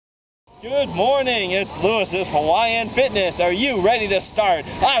Good morning, it's Lewis's Hawaiian Fitness. Are you ready to start?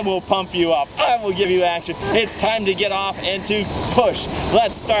 I will pump you up. I will give you action. It's time to get off and to push.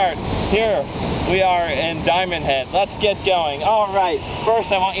 Let's start. Here we are in Diamond Head. Let's get going. All right,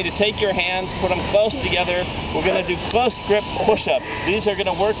 first I want you to take your hands, put them close together. We're going to do close grip push-ups. These are going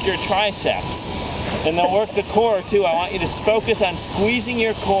to work your triceps. And they'll work the core too. I want you to focus on squeezing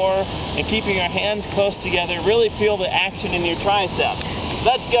your core and keeping your hands close together. Really feel the action in your triceps.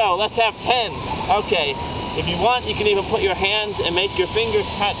 Let's go. Let's have 10. Okay. If you want, you can even put your hands and make your fingers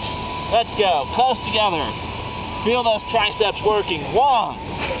touch. Let's go. Close together. Feel those triceps working. 1,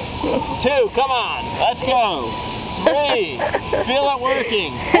 2, come on. Let's go. 3, feel it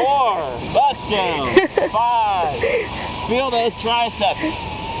working. 4, let's go. 5, feel those triceps.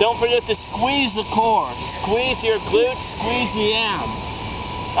 Don't forget to squeeze the core. Squeeze your glutes, squeeze the abs.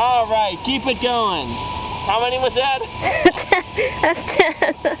 All right, keep it going. How many was that? That's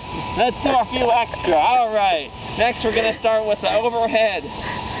 10. Let's do a few extra. All right. Next, we're going to start with the overhead.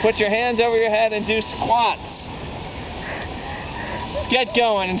 Put your hands over your head and do squats. Get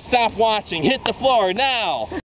going and stop watching. Hit the floor now.